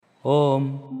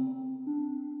Om.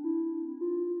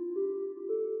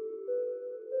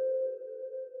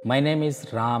 My name is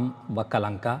Ram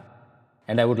Vakkalanka,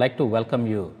 and I would like to welcome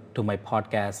you to my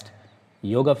podcast,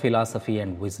 Yoga Philosophy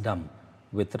and Wisdom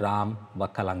with Ram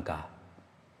Vakkalanka.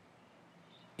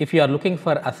 If you are looking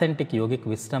for authentic yogic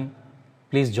wisdom,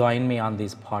 please join me on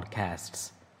these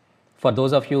podcasts. For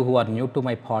those of you who are new to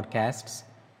my podcasts,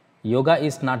 yoga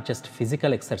is not just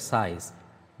physical exercise,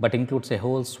 but includes a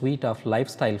whole suite of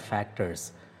lifestyle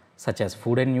factors such as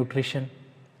food and nutrition,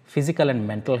 physical and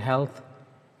mental health,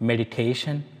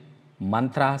 meditation,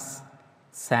 mantras,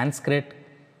 Sanskrit,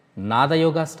 Nada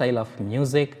Yoga style of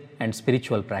music, and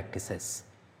spiritual practices.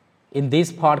 In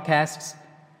these podcasts,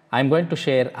 I am going to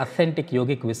share authentic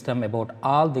yogic wisdom about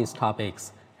all these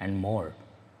topics and more.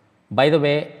 By the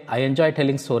way, I enjoy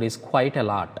telling stories quite a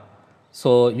lot,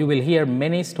 so you will hear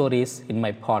many stories in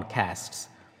my podcasts.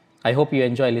 I hope you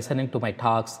enjoy listening to my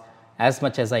talks as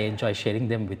much as I enjoy sharing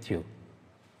them with you.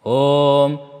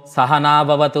 Om Sahana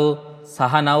Bhavatu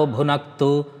Sahanau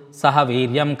Bhunaktu Saha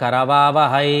Viryam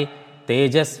Karavavahai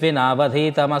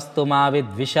Tejasvinavadhitamastu ma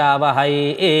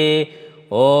vidvishavahai.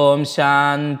 Om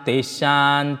Shanti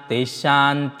Shanti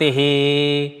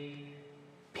Shanti.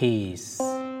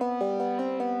 Peace.